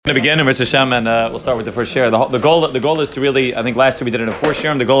We're going to begin in Mitzvah Hashem, and we'll start with the first share. The goal is to really, I think last year we did it in 4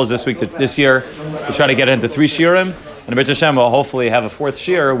 shiurim. The goal is this year to try to get it into 3 shiurim. And Mitzvah Hashem will hopefully have a 4th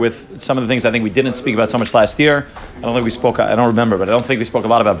shiur with some of the things I think we didn't speak about so much last year. I don't remember, but I don't think we spoke a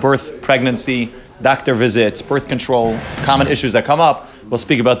lot about birth, pregnancy, doctor visits, birth control, common issues that come up. We'll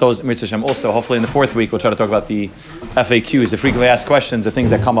speak about those in Mitzvah Hashem also. Hopefully in the 4th week we'll try to talk about the FAQs, the frequently asked questions, the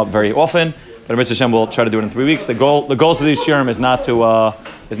things that come up very often. But Mitzvah Hashem will try to do it in 3 weeks. The goals of these shiurim is not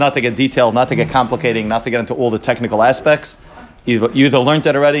to get detailed, not to get complicating, not to get into all the technical aspects. You either learned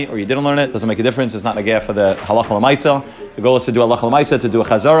it already or you didn't learn it. Doesn't make a difference. It's not negeh for the halacha l'maisa. The goal is to do halacha l'maisa, to do a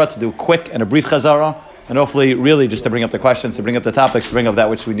chazara, to do a quick and a brief chazara, and hopefully really just to bring up the questions, to bring up the topics, to bring up that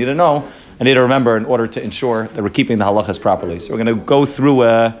which we need to know and need to remember in order to ensure that we're keeping the halachas properly. So we're going to go through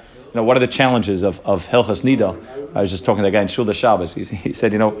what are the challenges of Hilchos Niddah. I was just talking to the guy in Shul Shabbos. He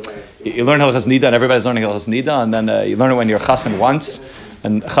said, you learn Hilchos Niddah, and everybody's learning Hilchos Niddah, and then you learn it when you're chassan once,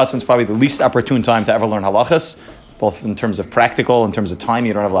 and chassan's probably the least opportune time to ever learn halachas, both in terms of practical, in terms of time,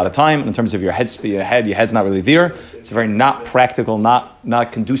 you don't have a lot of time, in terms of your head's not really there. It's a very not practical,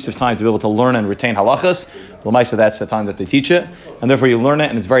 not conducive time to be able to learn and retain halachas. L'maisa, that's the time that they teach it, and therefore you learn it,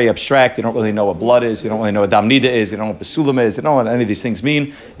 and it's very abstract. You don't really know what blood is, you don't really know what Niddah is, you don't know what Basulam is, you don't know what any of these things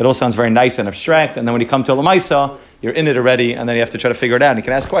mean. It all sounds very nice and abstract, and then when you come to l'maisa, you're in it already, and then you have to try to figure it out. And you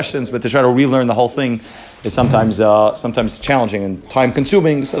can ask questions, but to try to relearn the whole thing is sometimes challenging and time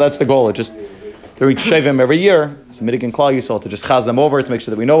consuming. So that's the goal. It just to reach Shevim every year, it's a mitigant klal yisrael, to just chaz them over, to make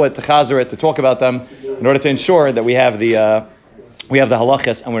sure that we know it, to chazer it, to talk about them, in order to ensure that we have the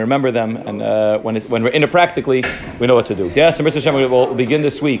halachas and we remember them, and when we're in it practically, we know what to do. Yes, and Mitzvah Hashem, we'll begin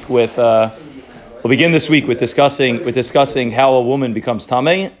this week with discussing how a woman becomes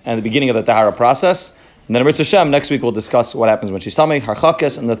tameh and the beginning of the tahara process. And then in Mitzvah Hashem, next week we'll discuss what happens when she's tameh,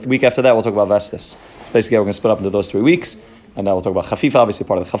 harchakes, and the week after that we'll talk about vestis. So basically we're going to split up into those 3 weeks. And now we'll talk about chafifa, obviously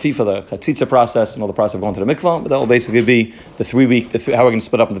part of the chafifa, the chatzitza process, and all the process of going to the mikvah. But that will basically be the 3 week, how we're going to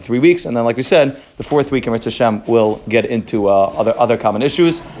split up into 3 weeks. And then, like we said, the 4th week in Mitzvah Hashem will get into other common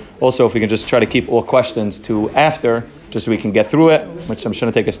issues. Also, if we can just try to keep all questions to after, just so we can get through it, which I'm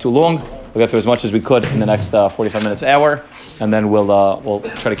shouldn't take us too long. We'll get through as much as we could in the next 45 minutes, hour, and then we'll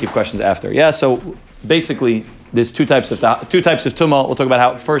try to keep questions after. Yeah. So basically, there's two types of tumah. We'll talk about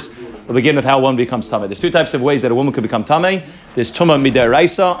how first. We'll begin with how one becomes tameh. There's 2 types of ways that a woman could become tameh. There's tumah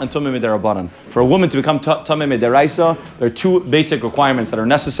midaraisa and tumah midarabanan. For a woman to become tameh midaraisa, there are 2 basic requirements that are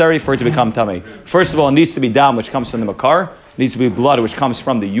necessary for her to become tameh. First of all, it needs to be dam, which comes from the makar. It needs to be blood, which comes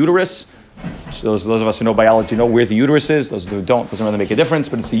from the uterus. So those of us who know biology know where the uterus is. Those who don't, doesn't really make a difference,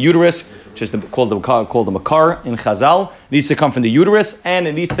 but it's the uterus, which is called the makar in Chazal. It needs to come from the uterus, and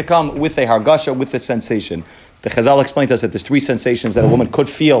it needs to come with a hargasha, with a sensation. The Chazal explained to us that there's 3 sensations that a woman could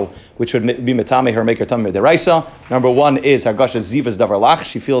feel, which would be metame her, make her tameh deraisa. Number 1 is hargasha zivas davar lach.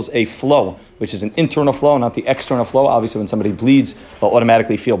 She feels a flow, which is an internal flow, not the external flow. Obviously, when somebody bleeds, they'll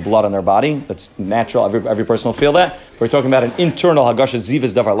automatically feel blood on their body. That's natural. Every person will feel that. We're talking about an internal hargasha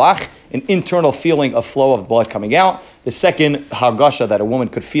zivas davar lach, an internal feeling of flow of blood coming out. The second hargasha that a woman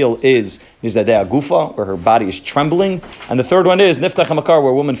could feel is niddah gufa, where her body is trembling. And the third one is niftach hamakar,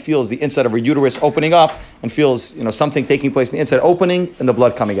 where a woman feels the inside of her uterus opening up and feels something taking place in the inside opening and the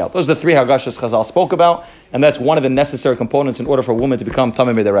blood coming out. Those are the 3 hargashas Chazal spoke about, and that's one of the necessary components in order for a woman to become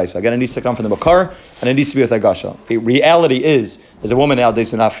tameh midaraisa. Again, it needs to come from the makar, and it needs to be with hargasha. The reality is a woman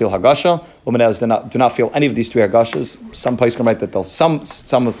nowadays do not feel hargasha. Women nowadays do not feel any of these 3 hargashas. Some place can write that some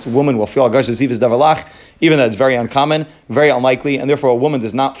women will feel hargasha zivas davar lach, even though it's very uncommon, very unlikely, and therefore a woman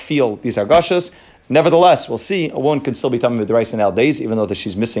does not feel these hargashas. Nevertheless, we'll see a woman can still be tameh midaraisa nowadays, even though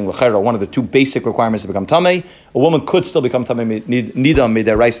she's missing l'chayra, one of the 2 basic requirements to become tameh. A woman could still become tameh niddah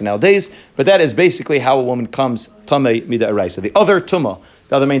midaraisa nowadays, but that is basically how a woman comes tameh midaraisa. The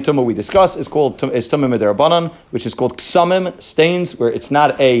other main tumah we discuss is tumah midarabanan, which is called ksamim, stains, where it's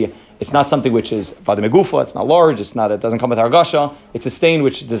not something which is vada megufa, it's not large, it doesn't come with hargasha. It's a stain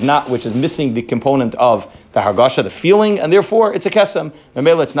which is missing the component of the hargasha, the feeling, and therefore it's a kesem.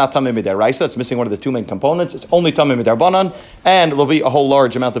 Memela, it's not tameh midaraisa, it's missing one of the 2 main components. It's only tameh midarabanan, and there'll be a whole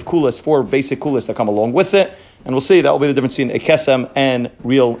large amount of kulas, 4 basic kulas that come along with it. And we'll see that will be the difference between a kesem and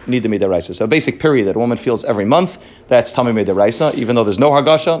real niddah midaraisa. So a basic period that a woman feels every month, that's tameh midaraisa, even though there's no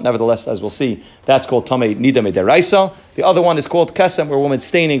hargasha. Nevertheless, as we'll see, that's called tameh niddah midaraisa. The other one is called kesem, where a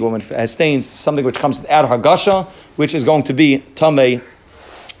woman has stains, something which comes without hargasha, which is going to be tameh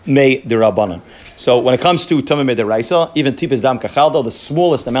me derabanan. So when it comes to Tumah Midaraisa, even Tipas Dam Kachaldo,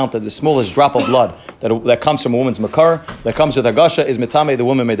 the smallest drop of blood that comes from a woman's makar, that comes with Hagasha, is Mitame, the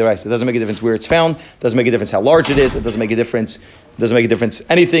woman Midaraisa. It doesn't make a difference where it's found, it doesn't make a difference how large it is, it doesn't make a difference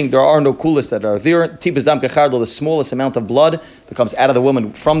anything. There are no kulas that are there. Tipas Dam Kachaldo, the smallest amount of blood that comes out of the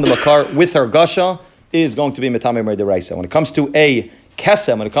woman from the makar with her Hagasha, is going to be Mitame Midaraisa. When it comes to a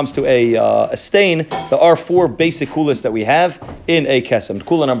kesem, when it comes to a stain, there are 4 basic kulas that we have in a kesem.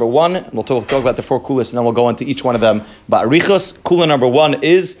 Kula number 1, and we'll talk about the 4 kulas, and then we'll go into each one of them. Ba'arichos, kula number 1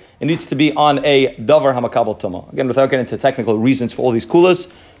 is, it needs to be on a davar hamakabel tuma. Again, without getting into technical reasons for all these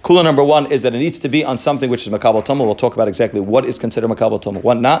kulas, kula number 1 is that it needs to be on something which is makabel tuma. We'll talk about exactly what is considered makabel tuma,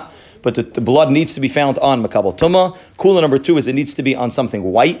 what not. But the blood needs to be found on makabel tuma. Kula number 2 is it needs to be on something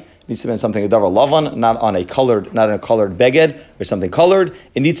white. It needs to be on something a davar lavan, not on a colored beged or something colored.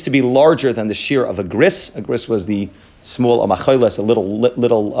 It needs to be larger than the shear of a gris. A gris was the small amachoiles, a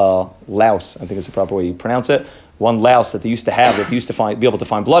little louse. I think is the proper way you pronounce it. One louse that they used to have, that they used to be able to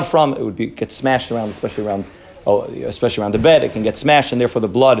find blood from. It would get smashed around, especially around the bed. It can get smashed, and therefore the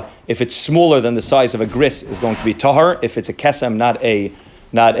blood, if it's smaller than the size of a gris, is going to be tahar. If it's a kesem, not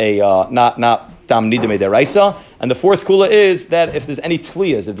dam niddah deraisa. And the 4th kula is that if there's any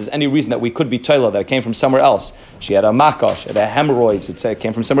tliyas, if there's any reason that we could be toila, that it came from somewhere else. She had a makkah, she had a hemorrhoids, it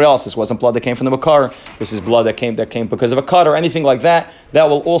came from somewhere else. This wasn't blood that came from the makar. This is blood that came because of a cut or anything like that. That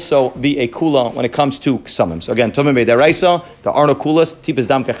will also be a kula when it comes to ksamim. So again, tumah deraisa, there are no kulas. Tipas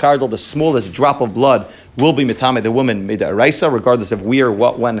dam kachardal, the smallest drop of blood will be mitame, the woman deraisa, regardless of where,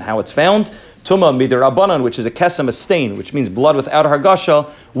 what, when, how it's found. Tumah midirabanan, which is a kesem, a stain, which means blood without hargasha,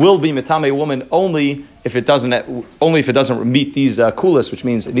 will be mitame, a woman only if it doesn't meet these kulas, which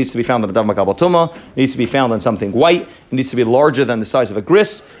means it needs to be found on a dav makabel tuma, it needs to be found on something white, it needs to be larger than the size of a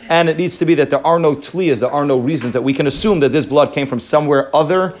gris, and it needs to be that there are no tliyas, there are no reasons that we can assume that this blood came from somewhere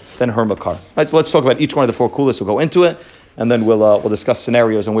other than her makar. Right, so let's talk about each one of the 4 kulas. We'll go into it, and then we'll discuss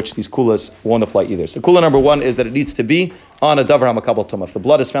scenarios in which these kulas won't apply either. So kula number 1 is that it needs to be on a davar hamakabel tuma. If the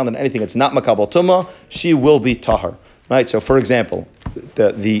blood is found in anything that's not makabel tuma, she will be tahar. Right. So for example,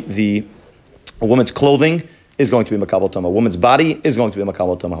 a woman's clothing is going to be makabel tuma. A woman's body is going to be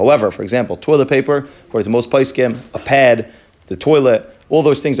makabel tuma. However, for example, toilet paper, according to most paiskim, a pad, the toilet, all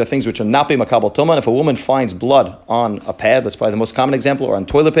those things are things which are not be makabel tuma. And if a woman finds blood on a pad, that's probably the most common example, or on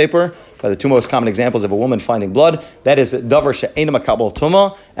toilet paper, by the 2 most common examples of a woman finding blood, that is davar she'eina makabel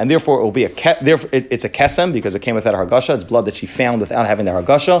tuma, and therefore it will be it's a kesem because it came without hargasha. It's blood that she found without having the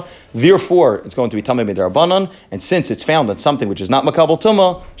hargasha. Therefore, it's going to be tamei midarabanan, and since it's found on something which is not makabel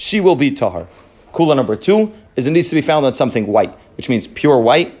tuma, she will be tahar. Kula number 2 is it needs to be found on something white, which means pure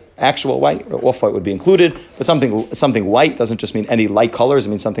white. Actual white or off-white would be included, but something white doesn't just mean any light colors. It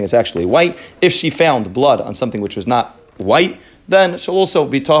means something that's actually white. If she found blood on something which was not white, then she'll also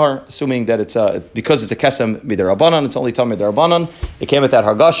be tahar, assuming that it's because it's a kesem midarabanan, it's only tahar midarabanan. It came without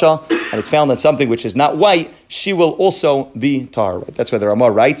hargasha, and it's found on something which is not white. She will also be tahar. Right? That's why there are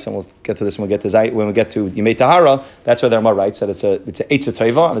more rights, and we'll get to this when we get to Yimei Tahara. That's why there are more rights that it's a eitzah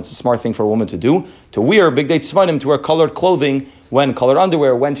tova, and it's a smart thing for a woman to do, to wear big day tzvanim, to wear colored clothing, when colored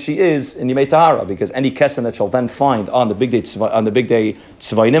underwear, when she is in Yimei Tahara, because any kesem that she'll then find on the big day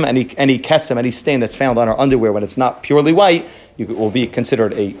tzvainim, any kesem, any stain that's found on her underwear when it's not purely white, will be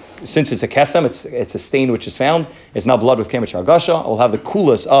considered since it's a kesem, it's a stain which is found, it's not blood with kemich hargasha. It will have the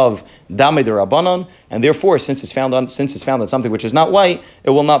kulas of damei derabanan, and therefore, since it's found on something which is not white, it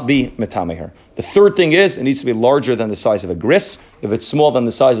will not be metame her. The 3rd thing is it needs to be larger than the size of a gris. If it's small than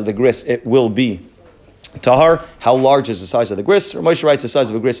the size of the gris, it will be tahar. How large is the size of the gris? Moshe writes the size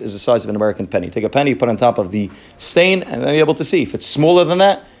of a gris is the size of an American penny. Take a penny, put it on top of the stain, and then you're able to see. If it's smaller than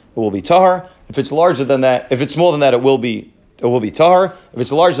that, it will be tahar. If it's larger than that, if it's smaller than that, it will be tahar. If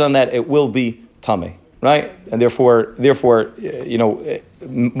it's larger than that, it will be tameh. Right? And therefore,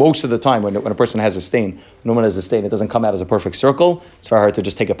 most of the time when a person has a stain, when a woman has a stain, it doesn't come out as a perfect circle. It's very hard to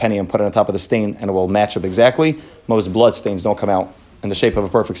just take a penny and put it on top of the stain and it will match up exactly. Most blood stains don't come out in the shape of a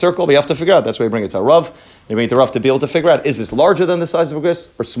perfect circle, but you have to figure out. That's why you bring it to a Rav. You bring it to a Rav to be able to figure out, is this larger than the size of a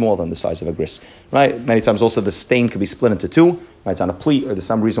gris or smaller than the size of a gris? Right? Many times also the stain could be split into 2. Right? It's on a pleat, or there's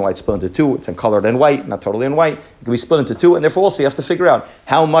some reason why it's split into 2. It's in colored and white, not totally in white. It can be split into 2, and therefore also you have to figure out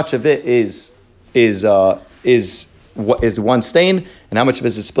how much of it is one stain, and how much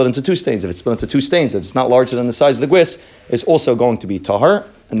is it split into two stains. If it's split into two stains, it's not larger than the size of the gris, it's also going to be tahar.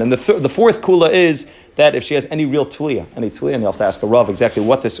 And then the fourth kula is that if she has any real tliya, and you'll have to ask a Rav exactly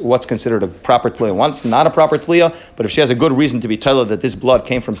what's considered a proper tliya and what's not a proper tliya, but if she has a good reason to be told that this blood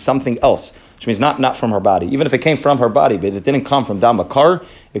came from something else, which means not from her body, even if it came from her body, but it didn't come from dam makar,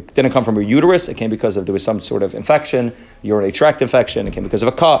 it didn't come from her uterus, it came because there was some sort of infection, urinary tract infection, it came because of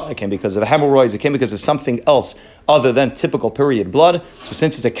a cut, it came because of hemorrhoids, it came because of something else other than typical period blood. So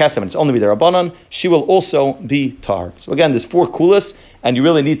since it's a kesem and it's only b'derabanan, she will also be tar. So again, there's four kulas, and you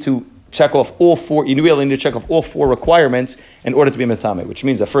really need to check off all four. You really need to check off all four requirements in order to be metame. Which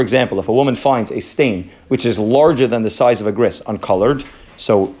means that, for example, if a woman finds a stain which is larger than the size of a gris, uncolored,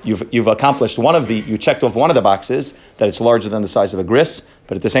 so you've accomplished you checked off one of the boxes that it's larger than the size of a gris,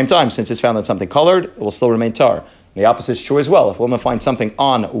 but at the same time, since it's found on something colored, it will still remain tar. The opposite is true as well. If a woman finds something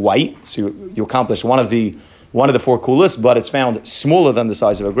on white, so you accomplish one of the four kulas, but it's found smaller than the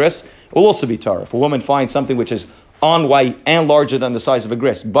size of a gris, it will also be tar. If a woman finds something which is on white and larger than the size of a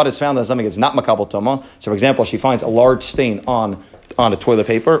gris, but it's found on something that's not makabel toma. So, for example, she finds a large stain on a toilet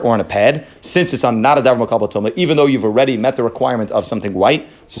paper or on a pad. Since it's on not a davar makabel toma, even though you've already met the requirement of something white,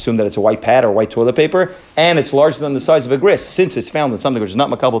 let's assume that it's a white pad or white toilet paper, and it's larger than the size of a gris. Since it's found on something which is not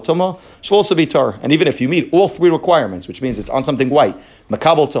makabel toma, she will also be tar. And even if you meet all three requirements, which means it's on something white,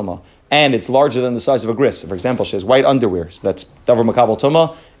 makabel toma, and it's larger than the size of a gris. So for example, she has white underwear, so that's davar makabel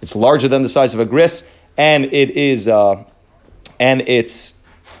toma. It's larger than the size of a gris, and it's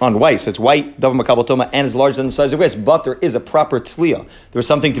on white, so it's white, davar makabel toma, and it's larger than the size of gris. But there is a proper tzliya. There is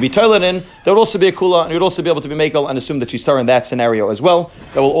something to be toilet in. There would also be a kula, and you would also be able to be mekel and assume that she's tar in that scenario as well.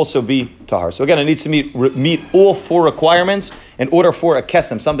 That will also be tahar. So again, it needs to meet all four requirements in order for a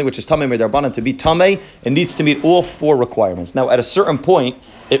kesem, something which is tamei medarbanan, to be tamei. It needs to meet all four requirements. Now, at a certain point,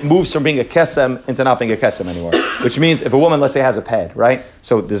 it moves from being a kesem into not being a kesem anymore. Which means if a woman, let's say, has a pad, right?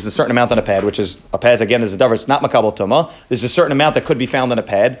 So there's a certain amount on a pad, which is a pad, again, is a davar, it's not makabel toma. There's a certain amount that could be found on a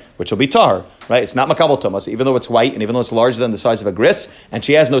pad, which will be tar, right? It's not makabel toma. So even though it's white and even though it's larger than the size of a gris, and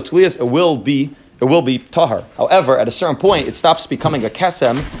she has no tliyas, it will be tahar. However, at a certain point, it stops becoming a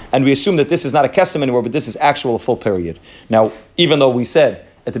kesem, and we assume that this is not a kesem anymore, but this is actual full period. Now, even though we said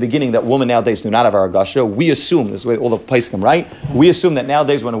at the beginning that women nowadays do not have aragasha, we assume, this is the way all the place come, right? We assume that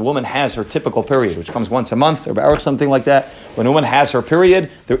nowadays when a woman has her typical period, which comes once a month, or something like that, when a woman has her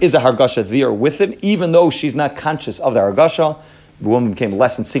period, there is a hargasha there with it, even though she's not conscious of the hargasha. The woman became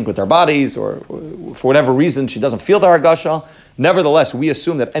less in sync with her bodies, or for whatever reason, she doesn't feel the hargasha. Nevertheless, we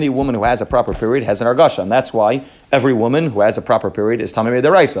assume that any woman who has a proper period has an hargasha, and that's why every woman who has a proper period is tamei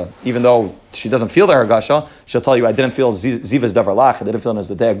deraisa. Even though she doesn't feel the hargasha, she'll tell you, I didn't feel zivas davar lach, I didn't feel as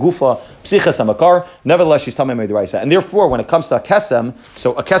the dea gufa, psichas hamakar. Nevertheless, she's tamei deraisa. And therefore, when it comes to a kesem,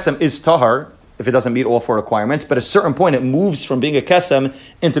 so a kesem is tahar, if it doesn't meet all four requirements, but at a certain point it moves from being a kesem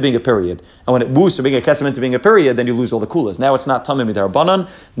into being a period. And when it moves from being a kesem into being a period, then you lose all the kulas. Now it's not tamei midarabanan,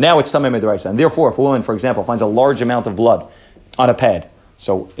 now it's tamei midaraisa. And therefore, if a woman, for example, finds a large amount of blood on a pad,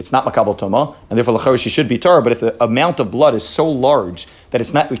 so it's not makabel toma, and therefore l'chayr she should be tar. But if the amount of blood is so large that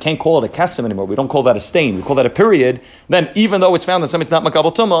it's not, we can't call it a kesem anymore. We don't call that a stain. We call that a period. Then even though it's found that something's not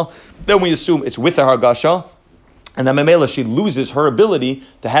makabel toma, then we assume it's with the hargasha. And then Memela, she loses her ability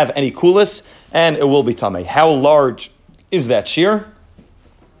to have any kulas, and it will be tamei. How large is that shear?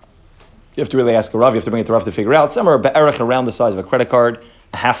 You have to really ask a Rav. You have to bring it to Rav to figure out. Some are be'erech around the size of a credit card,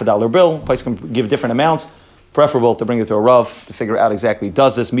 a $50 bill. Place can give different amounts. Preferable to bring it to a Rav to figure out exactly,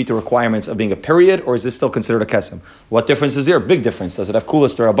 does this meet the requirements of being a period, or is this still considered a kesem? What difference is there? Big difference. Does it have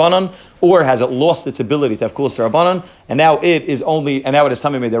kulas derabanan, or has it lost its ability to have kulas derabanan, and now it is tamei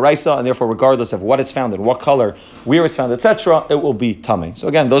deraisa, and therefore, regardless of what it's found in what color, where it's found, etc., it will be tamei. So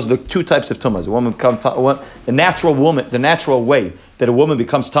again, those are the two types of tumas. The natural way that a woman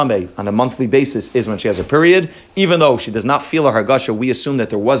becomes tamei on a monthly basis is when she has a period. Even though she does not feel a hargasha, we assume that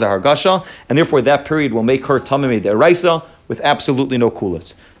there was a hargasha, and therefore that period will make her tamei deraisa with absolutely no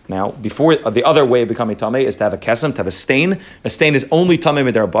kulas. Now, before the other way of becoming tamei is to have a kesem, to have a stain. A stain is only tamei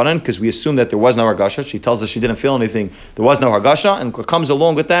midarabanan because we assume that there was no hargasha. She tells us she didn't feel anything. There was no hargasha, and what comes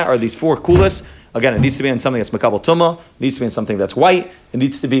along with that are these four kulas. Again, it needs to be in something that's makabel tuma. It needs to be in something that's white. It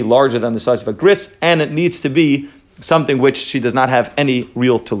needs to be larger than the size of a gris, and it needs to be something which she does not have any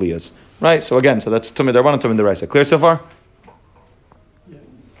real taliyas. Right? So again, that's tamei derabanan, tamei deraisa. Clear so far? Yeah.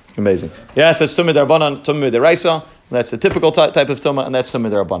 Amazing. Yes, that's tamei derabanan, tamei deraisa. That's the typical type of tuma, and that's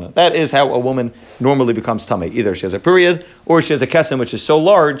tamei derabanan. That is how a woman normally becomes tamei. Either she has a period, or she has a kesem which is so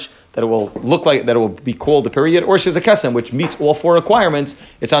large that it will look like that it will be called a period, or she has a kesem which meets all four requirements.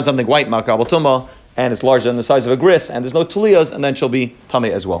 It's on something white, makabel tuma, and it's larger than the size of a gris, and there's no tuliyas, and then she'll be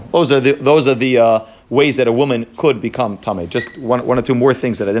tamei as well. Those are the ways that a woman could become tamei. Just one or two more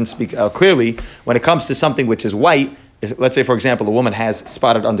things that I didn't speak out clearly. When it comes to something which is white, let's say, for example, a woman has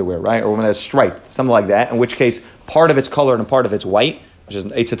spotted underwear, right? Or a woman has striped, something like that, in which case part of it's colored and part of it's white, which is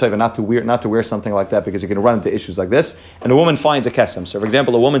an eitzah tova not to wear something like that because you can run into issues like this. And a woman finds a kesem. So, for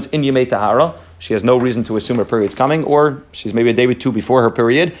example, a woman's in yemei tahara, she has no reason to assume her period's coming, or she's maybe a day or two before her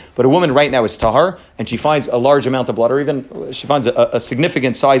period. But a woman right now is tahar, and she finds a large amount of blood, or even she finds a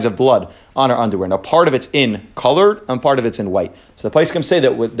significant size of blood on her underwear. Now, part of it's in colored and part of it's in white. So the Paiskim say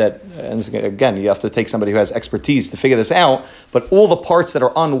that, and again, you have to take somebody who has expertise to figure this out, but all the parts that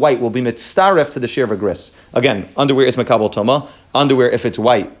are on white will be mitzaref to the shear of a gris. Again, underwear is makabel toma. Underwear, if it's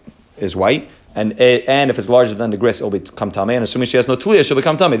white, is white. And if it's larger than the gris, it will become tamei. And assuming she has no tulia, she'll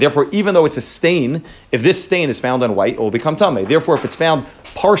become tamei. Therefore, even though it's a stain, if this stain is found on white, it will become tamei. Therefore, if it's found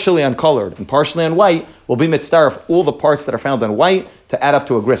partially uncolored and partially on white, will be mitzaref all the parts that are found on white to add up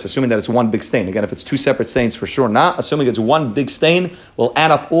to a gris, assuming that it's one big stain. Again, if it's two separate stains, for sure not. Assuming it's one big stain, we'll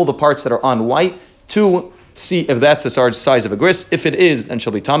add up all the parts that are on white to see if that's the size of a gris. If it is, then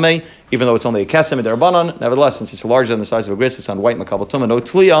she'll be tamei, even though it's only a kesem and derabanan. Nevertheless, since it's larger than the size of a gris, it's on white makabel tuma, no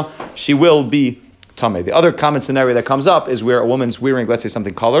tliya, she will be tamei. The other common scenario that comes up is where a woman's wearing, let's say,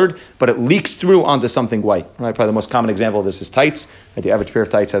 something colored, but it leaks through onto something white. Right? Probably the most common example of this is tights. Right? The average pair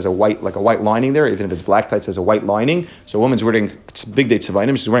of tights has a white lining there. Even if it's black tights, has a white lining. So a woman's wearing big day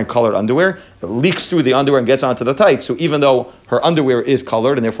tzavainim. She's wearing colored underwear. It leaks through the underwear and gets onto the tights. So even though her underwear is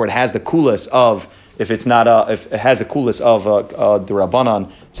colored and therefore it has the coolest of, if it has a coolest of the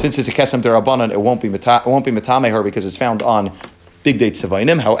rabbanon, since it's a kesem derabanan, it won't be metame her because it's found on big day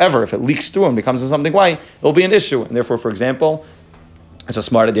tzavainim. However, if it leaks through and becomes something white, it'll be an issue. And therefore, for example, it's a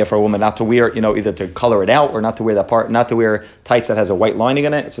smart idea for a woman not to wear, either to color it out or not to wear that part, not to wear tights that has a white lining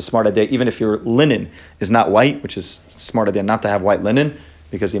in it. It's a smart idea, even if your linen is not white, which is a smart idea not to have white linen,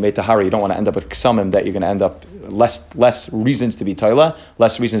 because you made tahara, you don't want to end up with ksamim that you're going to end up less reasons to be toila,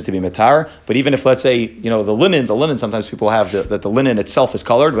 less reasons to be matar. But even if, let's say, the linen, sometimes people have that the linen itself is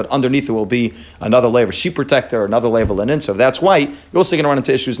colored, but underneath it will be another layer of a sheet protector, another layer of a linen. So if that's white, you're also going to run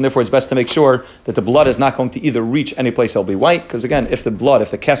into issues, and therefore it's best to make sure that the blood is not going to either reach any place that'll be white, because again, if the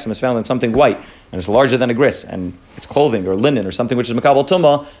kesem is found in something white, and it's larger than a gris, and it's clothing or linen or something which is makabel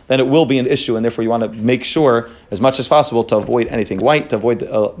tumah, then it will be an issue, and therefore you want to make sure as much as possible to avoid anything white, to avoid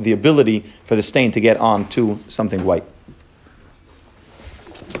the ability for the stain to get on to something white.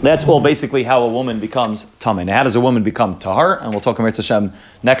 That's all basically how a woman becomes tamei. Now, how does a woman become tahar? And we'll talk about Hashem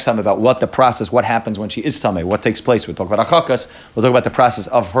next time about what happens when she is tamei, what takes place. We'll talk about achakas. We'll talk about the process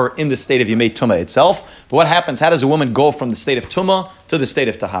of her in the state of yemei tumah itself. But what happens? How does a woman go from the state of tumah to the state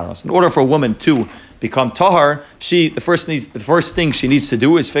of tahara? So in order for a woman to become tahar, the first thing she needs to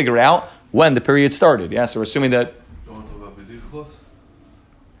do is figure out when the period started. Yeah, so we're assuming that. You want to talk about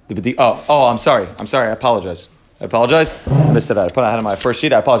bedikos? I'm sorry. I apologize. I missed it out. I put it ahead of my first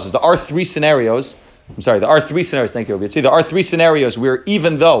sheet. I apologize. There are three scenarios. Thank you, Obed. See, there are three scenarios where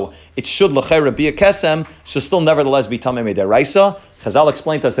even though it should l'chayra be a kesem, she'll still nevertheless be tamei midaraisa. Chazal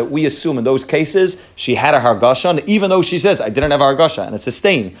explained to us that we assume in those cases she had a hargasha, and even though she says I didn't have a hargasha, and it's a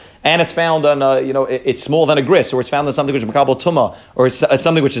stain, and it's found on it's smaller than a gris, or it's found in something which is makabel tumah, or it's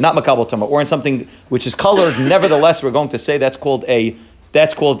something which is not makabel tumah, or in something which is colored. Nevertheless, we're going to say that's called a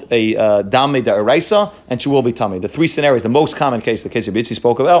dame da'araisa, and she will be tamei. The three scenarios, the most common case, the case of Yitzi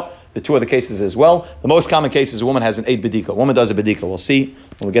spoke about, the two other cases as well. The most common case is a woman has an 8 bedika. A woman does a bedika. We'll see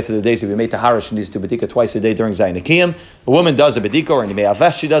when we get to the days of Yemei Tahara, she needs to do bedika twice a day during Zayin Akiyim. A woman does a bedika, or in Yemei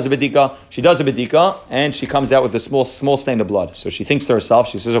Avesh she does a bedika. She does a bedika, and she comes out with a small stain of blood. So she thinks to herself,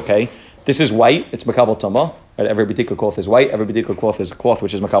 she says, okay, this is white, it's makabel tumah. Right? Every bedika cloth is white, every bedika cloth is a cloth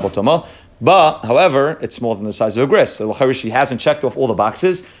which is makabel tumah. But, however, it's smaller than the size of a gris. So l'chayra, she hasn't checked off all the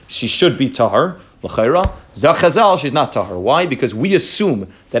boxes. She should be tahar. L'chayra. Zachazal, she's not tahar. Why? Because we assume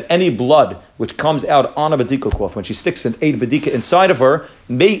that any blood which comes out on a bedika cloth, when she sticks an 8 bedika inside of her,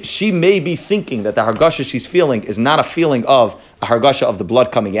 she may be thinking that the hargasha she's feeling is not a feeling of a hargasha of the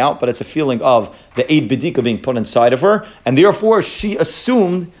blood coming out, but it's a feeling of the 8 bedika being put inside of her, and therefore she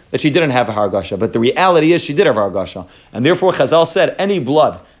assumed that she didn't have a hargasha. But the reality is she did have a hargasha. And therefore Chazal said any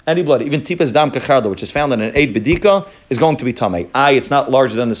blood, even tipas dam kachardo, which is found in an 8 bedika, is going to be tamei. It's not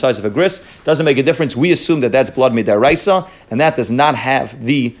larger than the size of a gris. Doesn't make a difference. We assume that that's blood midaraisa, and that does not have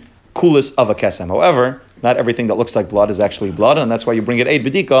the coolest of a kesem. However, not everything that looks like blood is actually blood, and that's why you bring it 8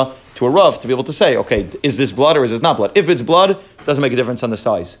 bedika to a rav to be able to say, okay, is this blood or is this not blood? If it's blood, it doesn't make a difference on the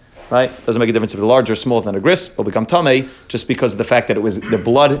size. Right? Doesn't make a difference if it's larger or smaller than a gris. It'll become tamei just because of the fact that the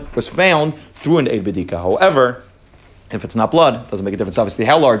blood was found through an 8 bedika. However, If it's not blood, it doesn't make a difference. Obviously,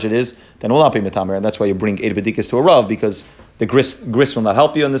 how large it is, then it will not be metamer, and that's why you bring 8 bedikas to a rav, because the grist will not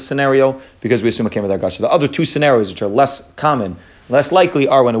help you in this scenario, because we assume it came with Argasha. The other two scenarios, which are less common, less likely,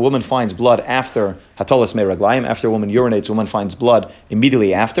 are when a woman finds blood after hatolas mei raglayim, after a woman urinates, a woman finds blood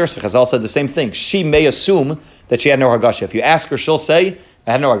immediately after. So Chazal said the same thing. She may assume that she had no Argasha. If you ask her, she'll say,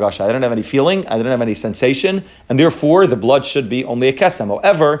 I had no Argasha. I didn't have any feeling. I didn't have any sensation. And therefore, the blood should be only a kesem.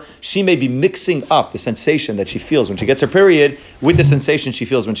 However, she may be mixing up the sensation that she feels when she gets her period with the sensation she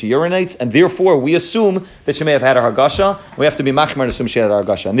feels when she urinates. And therefore, we assume that she may have had a Argasha. We have to be machmer and assume she had a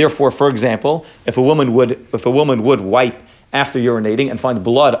Argasha. And therefore, for example, if a woman would wipe after urinating and find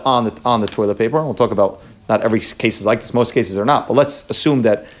blood on the toilet paper, we'll talk about not every case is like this. Most cases are not. But let's assume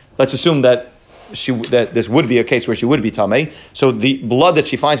that this would be a case where she would be tamei. So the blood that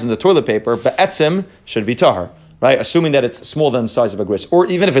she finds in the toilet paper, be'etzim, should be tahar, right? Assuming that it's smaller than the size of a grist, or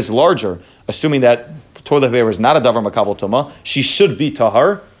even if it's larger, assuming that toilet paper is not a davar makabel tuma, she should be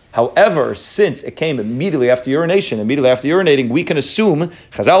tahar. However, since it came immediately after urinating, we can assume,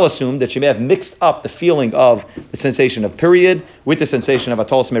 Chazal assumed, that she may have mixed up the feeling of the sensation of period with the sensation of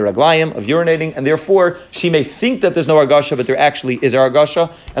atolas mei raglayim, of urinating, and therefore she may think that there's no argasha, but there actually is argasha,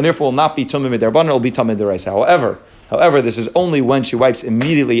 and therefore will not be tumah midarbanan, it will be tumah midaraisa. However, this is only when she wipes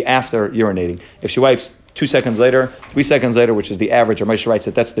immediately after urinating. If she wipes 2 seconds later, 3 seconds later, which is the average, or Moshe writes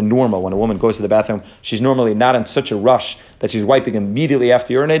that that's the normal. When a woman goes to the bathroom, she's normally not in such a rush that she's wiping immediately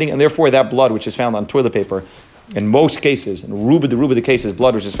after urinating, and therefore that blood which is found on toilet paper, in most cases, in the cases,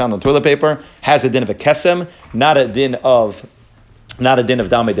 blood which is found on toilet paper has a din of a kesem, not a din of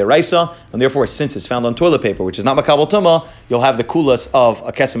Dame Deraisa, and therefore, since it's found on toilet paper, which is not Makabal Tuma, you'll have the kulas of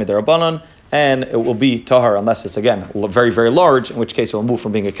a Kesem Derabanan, and it will be Tahar, unless it's, again, very, very large, in which case it will move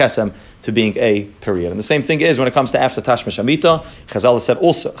from being a Kesem to being a period. And the same thing is when it comes to after Tashmish Amita, Chazal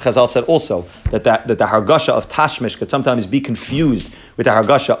said also that the Hargasha of Tashmish could sometimes be confused with the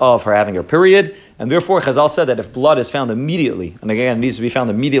Hargasha of her having her period, and therefore Chazal said that if blood is found immediately, and again, it needs to be found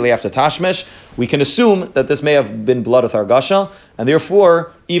immediately after Tashmish, we can assume that this may have been blood with Hargasha, and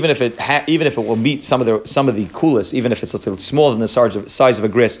therefore, even if it will meet some of the kulas, even if it's smaller than the size of a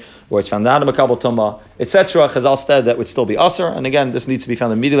grist, or it's found not a makabel tuma, etc., Chazal said that would still be usher. And again, this needs to be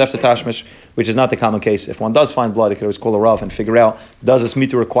found immediately after tashmish, which is not the common case. If one does find blood, you could always call a rav and figure out, does this meet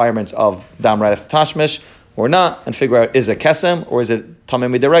the requirements of dam right after tashmish or not, and figure out, is it kesem or is it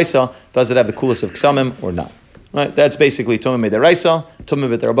tamei midaraisa? Does it have the kulas of ksamim or not? Right, that's basically Tumah Midaraisa.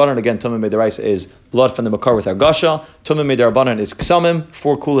 Tumah Midarabanan, again, Tumah Midaraisa is blood from the Makar with Argasha. Tumah Midarabanan is Ksamim,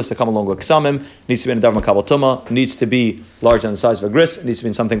 4 kulas that come along with Ksamim. Needs to be in a Davar Makabal Tumah, needs to be larger than the size of a grist, it needs to be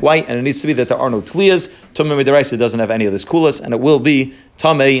in something white, and it needs to be that there are no Tliyas. Tumah Midaraisa doesn't have any of this kulas, and it will be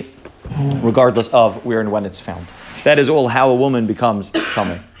Tameh regardless of where and when it's found. That is all how a woman becomes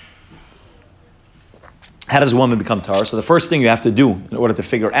Tameh. How does a woman become tahor? So the first thing you have to do in order to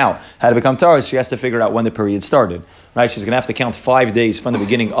figure out how to become tahor is she has to figure out when the period started. Right? She's going to have to count 5 days from the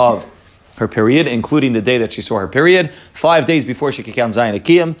beginning of her period, including the day that she saw her period, 5 days before she can count Zayin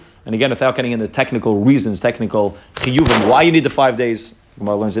Akiyim. And again, without getting into technical reasons, technical chiyuvim, why you need the 5 days,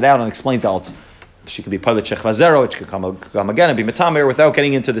 Gemara learns it out and explains how she could be pilot shech vazero, it could come again and be metamer, without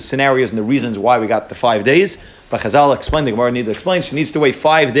getting into the scenarios and the reasons why we got the 5 days. But Chazal explained, the Gemara Niddah explains, she needs to wait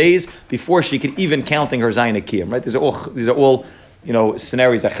 5 days before she can even counting her Zayin Akiyim, right? These are all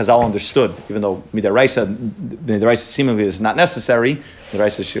scenarios that Chazal understood, even though Midaraisa seemingly is not necessary.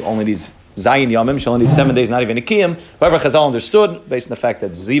 Midaraisa, she only needs Zayin Yamim, she only needs 7 days, not even Akiyim. However, Chazal understood, based on the fact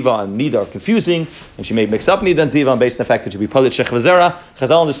that Ziva and Niddah are confusing, and she may mix up Niddah and Ziva, and based on the fact that she be Palit Shech Vazera,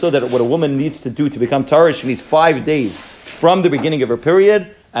 Chazal understood that what a woman needs to do to become Tahor, she needs 5 days from the beginning of her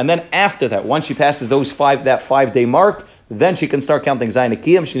period, and then after that, once she passes that 5 day mark, then she can start counting Zayin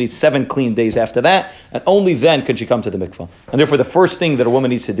Akiyim. She needs 7 clean days after that, and only then can she come to the mikvah. And therefore, the first thing that a woman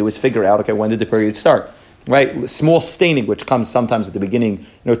needs to do is figure out, okay, when did the period start? Right, small staining, which comes sometimes at the beginning,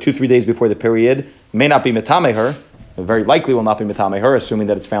 2-3 days before the period, may not be metame her. Very likely will not be metame her, assuming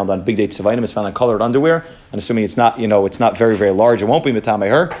that it's found on big date tzavainim, it's found on colored underwear, and assuming it's not, it's not very, very large, it won't be metame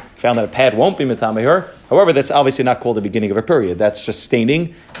her. Found that a pad won't be metame her. However, that's obviously not called the beginning of a period. That's just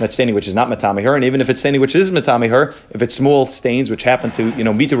staining. That's staining which is not metame her, and even if it's staining which is metame her, if it's small stains which happen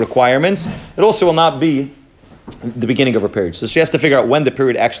to meet the requirements, it also will not be the beginning of her period. So she has to figure out when the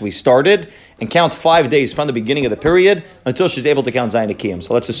period actually started and count 5 days from the beginning of the period until she's able to count Zayin Akiyim.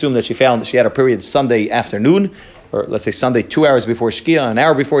 So let's assume that she had her period Sunday afternoon, or let's say Sunday 2 hours before Shkia, an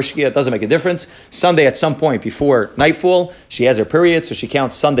hour before Shkia, it doesn't make a difference. Sunday at some point before nightfall, she has her period, so she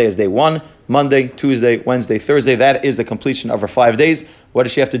counts Sunday as day 1, Monday, Tuesday, Wednesday, Thursday. That is the completion of her 5 days. What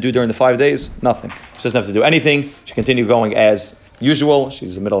does she have to do during the 5 days? Nothing. She doesn't have to do anything. She continue going as usual.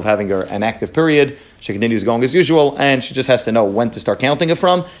 She's in the middle of having an active period. She continues going as usual, and she just has to know when to start counting it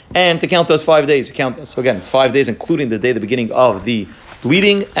from, and to count those 5 days. So again, it's 5 days, including the day, the beginning of the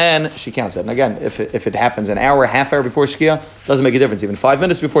bleeding, and she counts it. And again, if it happens an hour, half hour before Shkia, doesn't make a difference. Even 5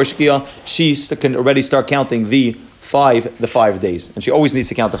 minutes before Shkia, she can already start counting the 5 days. And she always needs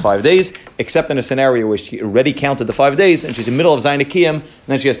to count the 5 days, except in a scenario where she already counted the 5 days, and she's in the middle of Zayin Akiyim, and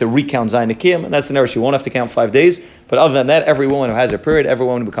then she has to recount Zayin Akiyim, and that's the scenario she won't have to count 5 days. But other than that, every woman who has her period, every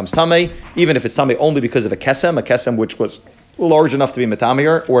woman who becomes Tameh, even if it's Tameh only because of a kesem which was large enough to be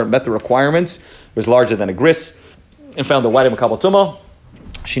Metamir, or met the requirements, was larger than a gris, and found the white of Makabal Tumah,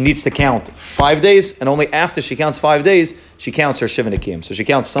 she needs to count 5 days, and only after she counts 5 days, she counts her Shiva Nikim. So she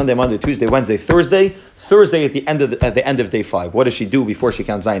counts Sunday, Monday, Tuesday, Wednesday, Thursday. Thursday is the end of day 5. What does she do before she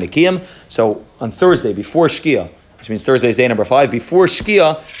counts Zayin Nikim? So on Thursday, before Shkia, which means Thursday is day number 5, before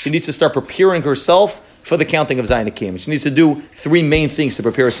Shkia, she needs to start preparing herself for the counting of Zayin Akiyim. She needs to do 3 main things to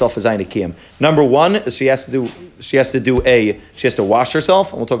prepare herself for Zayin Akiyim. Number 1 is she has to wash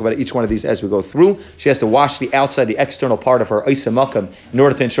herself, and we'll talk about each one of these as we go through. She has to wash the outside, the external part of her Isa Makam in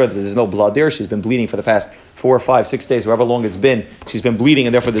order to ensure that there's no blood there. She's been bleeding for the past 4, 5, 6 days, however long it's been. She's been bleeding,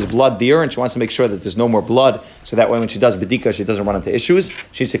 and therefore there's blood there, and she wants to make sure that there's no more blood, so that way when she does B'dika, she doesn't run into issues.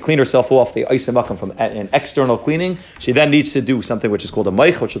 She needs to clean herself off the Isa Makam from an external cleaning. She then needs to do something which is called a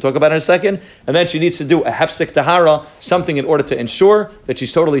Maich, which we'll talk about in a second, and then she needs to do a Hefsek Tahara, something in order to ensure that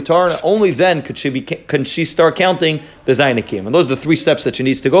she's totally Tahara. Only then can she start counting the Zayin Akiyim. And those are the 3 steps that she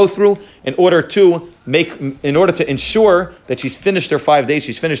needs to go through in order to ensure that she's finished her 5 days,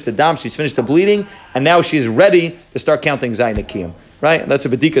 she's finished the dam, she's finished the bleeding, and now she's ready to start counting Zayin Akiyim. Right? And that's a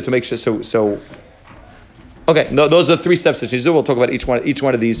bedika to make sure. So okay, no, those are the 3 steps that she needs to do. We'll talk about each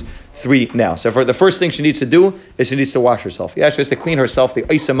one of these 3 now. So for the first thing she needs to do is she needs to wash herself. Yeah, she has to clean herself, the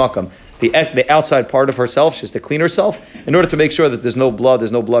Isa Makam, the outside part of herself. She has to clean herself in order to make sure that there's no blood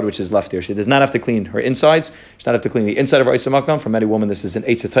which is left here. She does not have to clean her insides. She does not have to clean the inside of her Isa Makam. For many women, this is an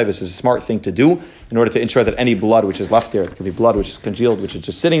Eitz HaTov. This is a smart thing to do in order to ensure that any blood which is left there, it could be blood which is congealed, which is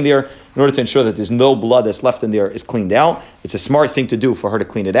just sitting there, in order to ensure that there's no blood that's left in there is cleaned out. It's a smart thing to do for her to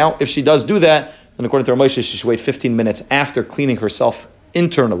clean it out. If she does do that, then according to Ramosha, she should wait 15 minutes after cleaning herself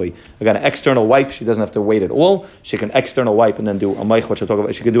internally. Again, an external wipe, she doesn't have to wait at all. She can external wipe and then do a maich, which we'll talk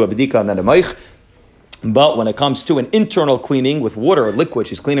about. She can do a bedika and then a maich. But when it comes to an internal cleaning with water or liquid,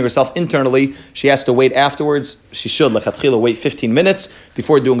 she's cleaning herself internally, she has to wait afterwards. She should, lechatchila, wait 15 minutes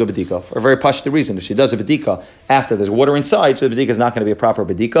before doing a bedika. For a very pashta reason. If she does a bedika after there's water inside, so the bedika is not going to be a proper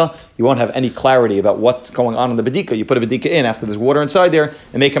bedika. You won't have any clarity about what's going on in the bedika. You put a bedika in after there's water inside there,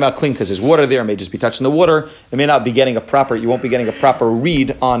 it may come out clean because there's water there, it may just be touching the water. It may not be getting you won't be getting a proper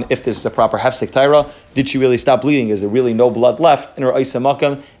read on if this is a proper hefsek taira. Did she really stop bleeding? Is there really no blood left in her Isa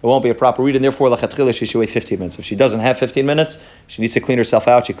Makam? It won't be a proper read, and therefore, lechatchila, she should wait 15 minutes. If she doesn't have 15 minutes, she needs to clean herself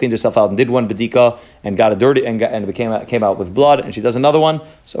out. She cleaned herself out and did one bedika and got a dirty and came out with blood, and she does another one.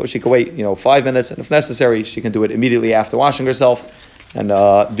 So she can wait, 5 minutes, and if necessary, she can do it immediately after washing herself and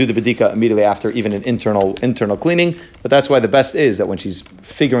do the bedika immediately after, even an internal cleaning. But that's why the best is that when she's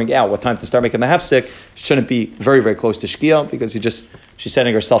figuring out what time to start making the hefsek, she shouldn't be very, very close to Shkia, because she's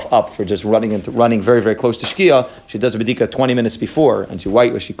setting herself up for just running very, very close to Shkia. She does a bedika 20 minutes before, and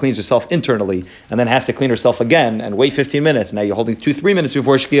she cleans herself internally, and then has to clean herself again and wait 15 minutes. Now you're holding 2-3 minutes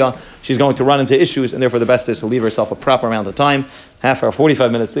before Shkia. She's going to run into issues, and therefore the best is to leave herself a proper amount of time, half hour,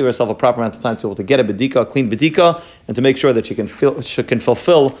 45 minutes, leave herself a proper amount of time to be able to get a bedika, a clean bedika, and to make sure that she can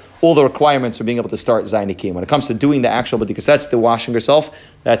fulfill all the requirements for being able to start Zayin Akiyim. When it comes to doing the actual bedika, that's the washing herself.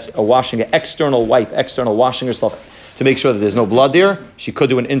 That's a washing, an external wipe, external washing herself to make sure that there's no blood there. She could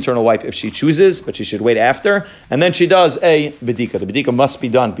do an internal wipe if she chooses, but she should wait after. And then she does a bedika. The bedika must be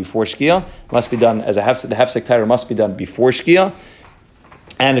done before Shkia. Must be done as the hefsek taira must be done before Shkia.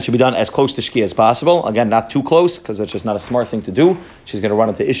 And it should be done as close to Shkia as possible. Again, not too close, because that's just not a smart thing to do. She's going to run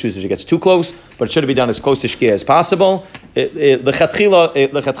into issues if she gets too close, but it should be done as close to Shkia as possible.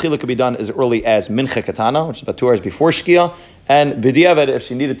 Lechatchila could be done as early as Mincha Katana, which is about 2 hours before Shkia. And B'diavad, if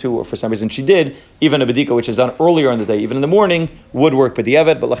she needed to, or for some reason she did, even a Bedika, which is done earlier in the day, even in the morning, would work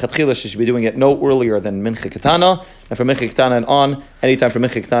B'diavad, but Lechatchila, she should be doing it no earlier than Mincha Katana. And from Mincha Katana and on, anytime from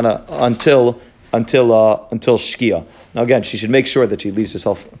Mincha Katana until Shkia. Now again, she should make sure that she leaves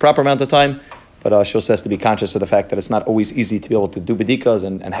herself a proper amount of time, but she also has to be conscious of the fact that it's not always easy to be able to do bedikas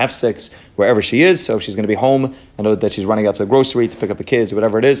and hefseks wherever she is. So if she's going to be home, I know that she's running out to the grocery to pick up the kids or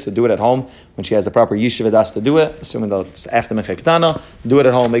whatever it is, to do it at home when she has the proper yishuv das to do it, assuming that it's after Mincha Ketana, do it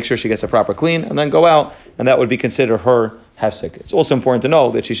at home, make sure she gets a proper clean, and then go out, and that would be considered her hefsek. It's also important to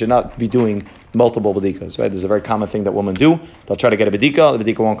know that she should not be doing multiple bedikas, right? This is a very common thing that women do. They'll try to get a bedika, the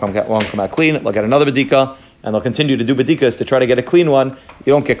bedika won't come out clean, they'll get another bedika, and they'll continue to do bedikas to try to get a clean one,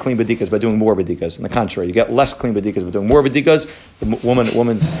 you don't get clean bedikas by doing more bedikas. On the contrary, you get less clean bedikas by doing more bedikas. The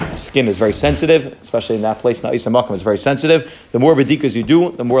woman's skin is very sensitive, especially in that place. Na'isa Makam is very sensitive. The more bedikas you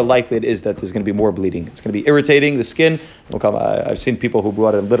do, the more likely it is that there's going to be more bleeding. It's going to be irritating the skin. I've seen people who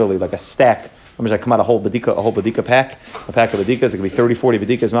brought in literally like a stack. I come out a whole bedika pack, a pack of bedikas. It could be 30, 40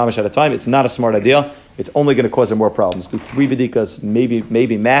 bedikas mamash at a time. It's not a smart idea. It's only going to cause her more problems. Do 3 bedikas,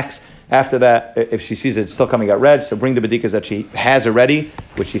 maybe max. After that, if she sees it's still coming out red, so bring the bedikas that she has already,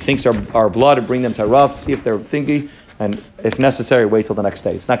 which she thinks are blood, and bring them to Rav, see if they're thingy, and if necessary, wait till the next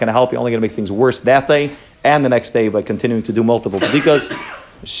day. It's not going to help. You're only going to make things worse that day and the next day by continuing to do multiple bedikas.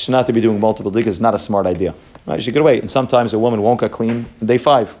 Not to be doing multiple bedikas is not a smart idea. Right, she could wait, and sometimes a woman won't get clean on day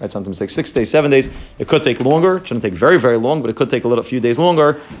 5. Right, sometimes it takes 6 days, 7 days. It could take longer. It shouldn't take very, very long, but it could take a few days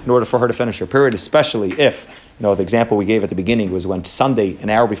longer in order for her to finish her period. Especially if, the example we gave at the beginning was when Sunday, an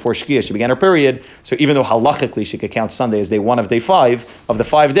hour before Shkia, she began her period. So even though halachically she could count Sunday as day 1 of day 5 of the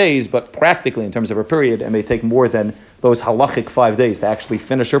 5 days, but practically in terms of her period, it may take more than those halachic 5 days to actually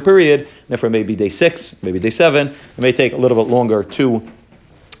finish her period. And therefore, maybe day 6, maybe day 7. It may take a little bit longer to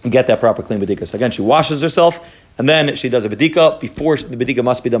get that proper clean bedika. So again, she washes herself, and then she does a bedika. The bedika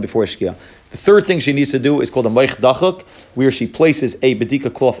must be done before shkia. The third thing she needs to do is called a moich dachuk, where she places a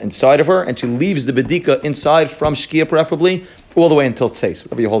bedika cloth inside of her, and she leaves the bedika inside from shkia preferably, all the way until tseis.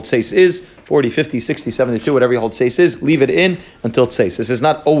 Whatever your hold tseis is, 40, 50, 60, 72, whatever your hold tseis is, leave it in until tseis. This is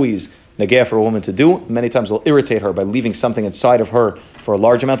not always negeh for a woman to do. Many times it will irritate her by leaving something inside of her for a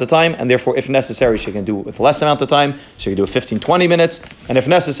large amount of time, and therefore, if necessary, she can do it with less amount of time. She can do it 15, 20 minutes, and if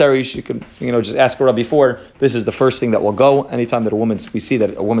necessary, she can, just ask her before. This is the first thing that will go. Anytime that we see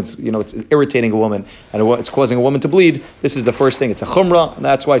that a woman's, it's irritating a woman, and it's causing a woman to bleed, this is the first thing. It's a chumrah, and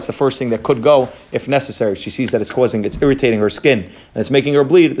that's why it's the first thing that could go, if necessary. If she sees that it's irritating her skin, and it's making her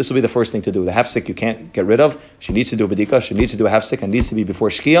bleed, this will be the first thing to do. The hafsik you can't get rid of. She needs to do a bedika, she needs to do a hafsik, and needs to be before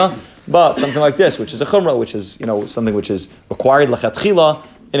shkia. But something like this, which is a chumrah, which is something which is required lachatchila,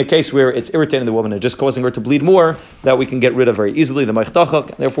 in a case where it's irritating the woman and just causing her to bleed more, that we can get rid of very easily, the moich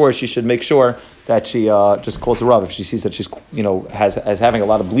dachuk. Therefore, she should make sure that she just calls her up if she sees that she's has having a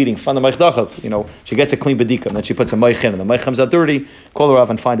lot of bleeding from the moich dachuk. She gets a clean bedika, and then she puts a moich in, and the moich comes out dirty. Call her up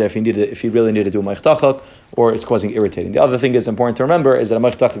and find out if you really need to do a moich dachuk, or it's causing irritating. The other thing is important to remember is that a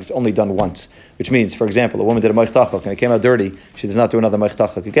moich dachuk is only done once, which means, for example, a woman did a moich dachuk and it came out dirty. She does not do another moich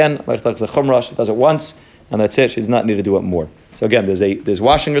dachuk again. Moich dachuk is a chumrah. She does it once, and that's it. She does not need to do it more. So again, there's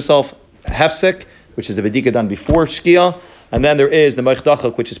washing herself, hefsek, which is the bedika done before shkia, and then there is the moich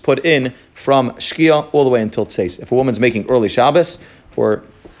dachuk, which is put in from shkia all the way until tseis. If a woman's making early Shabbos, or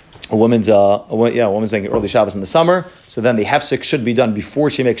a woman's making early Shabbos in the summer, so then the hefsek should be done before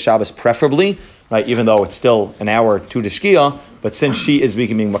she makes Shabbos, preferably, right? Even though it's still an hour or two to shkia, but since she is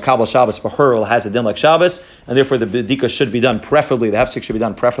being makabel Shabbos, for her it has a din like Shabbos, and therefore the bedika should be done preferably, the hefsek should be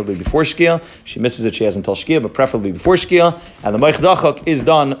done preferably before shkia. She misses it, she has until shkia, but preferably before shkia. And the moich dachuk is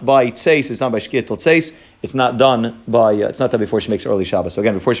done by tseis, it's done by shkia till tseis. It's not done before she makes early Shabbos. So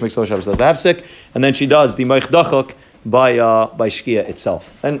again, before she makes early Shabbos, she does the hefsek, and then she does the moich dachuk by shkia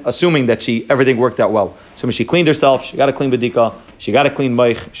itself, and assuming that everything worked out well. So when she cleaned herself, she got a clean bedika, she got a clean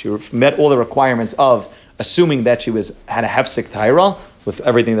moich, she met all the requirements of assuming that she had a hefsek tahira with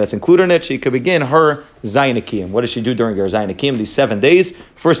everything that's included in it. She could begin her zayin akiyim. What does she do during her zayin akiyim? These 7 days.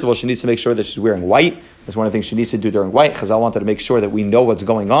 First of all, she needs to make sure that she's wearing white. That's one of the things she needs to do during white. Chazal wanted to make sure that we know what's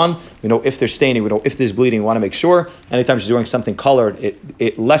going on. We know if there's staining. We know if there's bleeding. We want to make sure. Anytime she's doing something colored,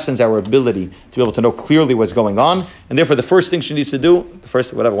 it lessens our ability to be able to know clearly what's going on. And therefore, the first thing she needs to do,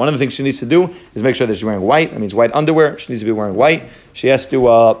 one of the things she needs to do is make sure that she's wearing white. That means white underwear. She needs to be wearing white. She has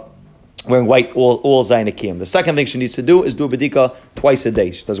to wearing white all zayin akiyim. The second thing she needs to do is do a bedika twice a day.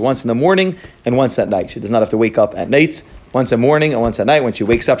 She does once in the morning and once at night. She does not have to wake up at night. Once in the morning and once at night. When she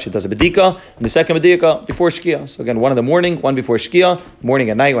wakes up, she does a bedika. And the second bedika before shkia. So again, one in the morning, one before shkia. Morning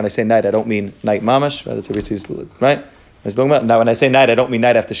and night. When I say night, I don't mean night mamash. Right? That's what we see, right? Now, when I say night, I don't mean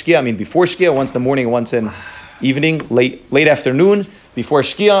night after shkia. I mean before shkia. Once in the morning and once in evening, late afternoon. Before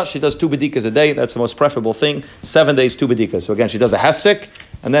shkia, she does 2 bedikas a day. That's the most preferable thing. 7 days, 2 bedikas. So again, she does a hefsek,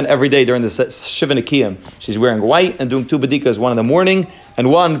 and then every day during the shiva nikiyim, she's wearing white and doing 2 bedikas, one in the morning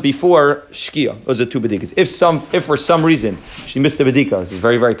and one before shkia. Those are 2 bedikas. If for some reason she missed the bedika, this is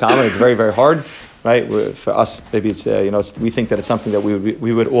very, very common. It's very, very hard, right? For us, maybe it's we think that it's something that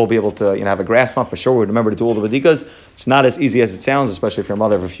we would all be able to have a grasp on for sure. We would remember to do all the bedikas. It's not as easy as it sounds, especially if you're a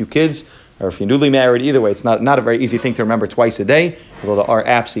mother of a few kids, or if you're newly married. Either way, it's not a very easy thing to remember twice a day. Although there are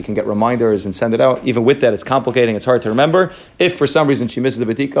apps, you can get reminders and send it out. Even with that, it's complicating. It's hard to remember. If for some reason she misses the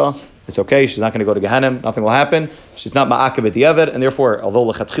bedika, it's okay. She's not going to go to Gehenna. Nothing will happen. She's not ma'akev b'diavad, and therefore, although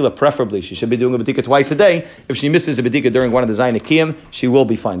lechatchila preferably she should be doing a bedika twice a day, if she misses a bedika during one of the Zayin Akiyim, she will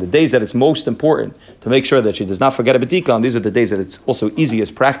be fine. The days that it's most important to make sure that she does not forget a bedika, and these are the days that it's also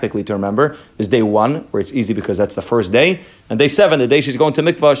easiest practically to remember, is day 1, where it's easy because that's the first day, and day 7, the day she's going to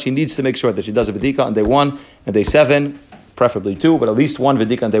mikvah, she needs to make sure that she does a bedika on day 1 and day 7. Preferably 2, but at least 1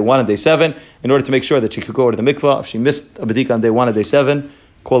 bedika on day 1 and day 7, in order to make sure that she could go to the mikvah. If she missed a bedika on day 1 and day 7,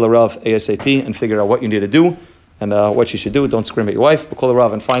 call the Rav ASAP and figure out what you need to do and what she should do. Don't scream at your wife, but call the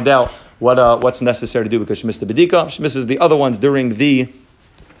Rav and find out what's necessary to do because she missed the bedika. If she misses the other ones during the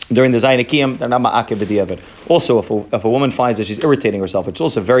Zayin Akiyim, they're not ma'akev b'diavad. Also, if a woman finds that she's irritating herself, it's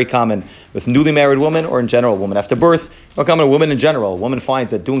also very common with newly married women or in general, women after birth, or common with women in general. A woman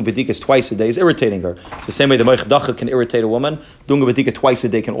finds that doing bedikas twice a day is irritating her. It's the same way the Niddah can irritate a woman. Doing a bedika twice a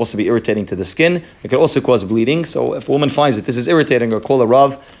day can also be irritating to the skin. It can also cause bleeding. So if a woman finds that this is irritating her, call a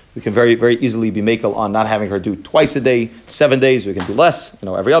Rav. We can very, very easily be makel on not having her do twice a day, 7 days. We can do less,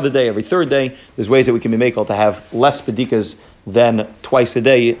 every other day, every third day. There's ways that we can be makel to have less bedikas than twice a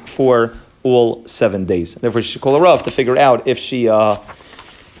day for all 7 days. And therefore, she should call a Rav to figure out if she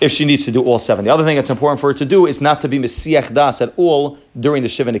needs to do all 7. The other thing that's important for her to do is not to be mesiach das at all during the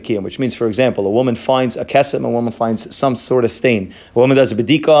Shiva Nikiyim, which means, for example, a woman finds a kesem, a woman finds some sort of stain. A woman does a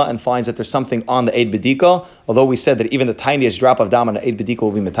bedika and finds that there's something on the Eid bedika. Although we said that even the tiniest drop of dam on the Eid bedika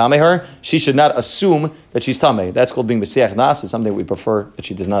will be metame her, she should not assume that she's tameh. That's called being mesiach das. It's something we prefer that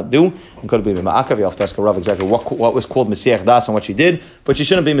she does not do. And could be ma'akav. You have to ask a Rav exactly what was called mesiach das and what she did, but she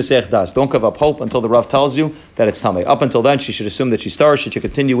shouldn't be mesiach das. Don't give up hope until the Rav tells you that it's tameh. Up until then, she should assume that she's star. She should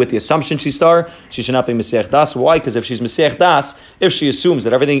continue with the assumption she's star. She should not be mesiach das. Why? Because if she's mesiach das, if she assumed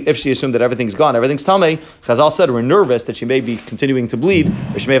that everything's gone, everything's tameh, Chazal said we're nervous that she may be continuing to bleed,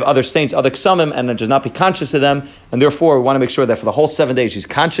 or she may have other stains, other ksamim, and does not be conscious of them, and therefore we want to make sure that for the whole 7 days she's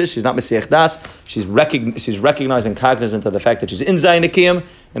conscious, she's not mesiach das, she's recognizing, cognizant of the fact that she's in Zayin Akiyim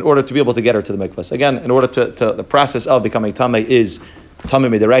in order to be able to get her to the mikvah. Again, in order to the process of becoming tameh is tameh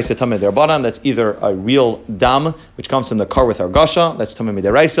midaraisa, tameh midarabanan. That's either a real dam, which comes from the car with argasha, that's tameh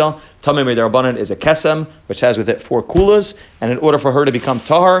midaraisa. Tameh midarabanan is a kesem, which has with it 4 kulas, and in order for her to become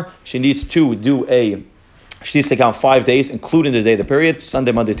tahor, she needs to count 5 days, including the day of the period: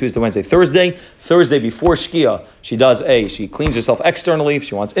 Sunday, Monday, Tuesday, Wednesday, Thursday. Thursday before Shkia, she cleans herself externally. If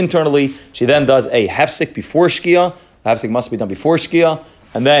she wants internally, she then does a hefsek before Shkia. The hefsek must be done before Shkia,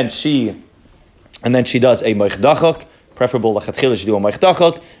 and then she does a moichdachak. Preferable lechatchila she do a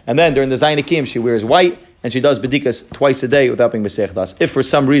moichdachak, and then during the Zayin Akiyim she wears white and she does bedikas twice a day without being mesiach das. If for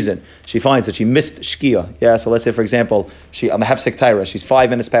some reason she finds that she missed shkia, so let's say for example she on the hefsek taira, she's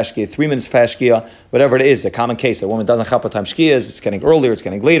 5 minutes past shkia, 3 minutes past shkia, whatever it is, a common case. A woman doesn't chap what time shkia is. It's getting earlier, it's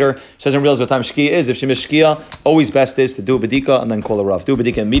getting later. She doesn't realize what time shkia is. If she missed shkia, always best is to do a bedika and then call a Rav. Do a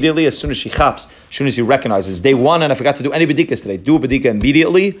bedika immediately as soon as she chaps, as soon as she recognizes day 1 and I forgot to do any bedikas today. Do a bedika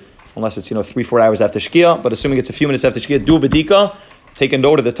immediately. Unless it's 3-4 hours after Shkia, but assuming it's a few minutes after Shkia, do a bedika, take a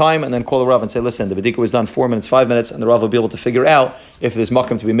note of the time, and then call the Rav and say, listen, the bedika was done 4 minutes, 5 minutes, and the Rav will be able to figure out if there's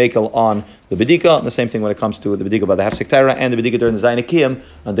makom to be makel on the bedika. And the same thing when it comes to the bedika by the hefsek taira and the bedika during the Zayin Akiyim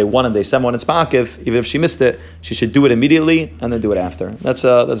on day 1 and day 7 when it's ma'akiv. Even if she missed it, she should do it immediately and then do it after. That's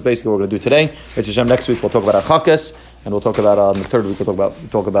basically what we're going to do today. Next week we'll talk about Hilchos, and we'll talk about on the third week we'll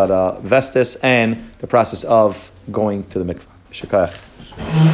talk about vestis and the process of going to the mikvah. Shekayach.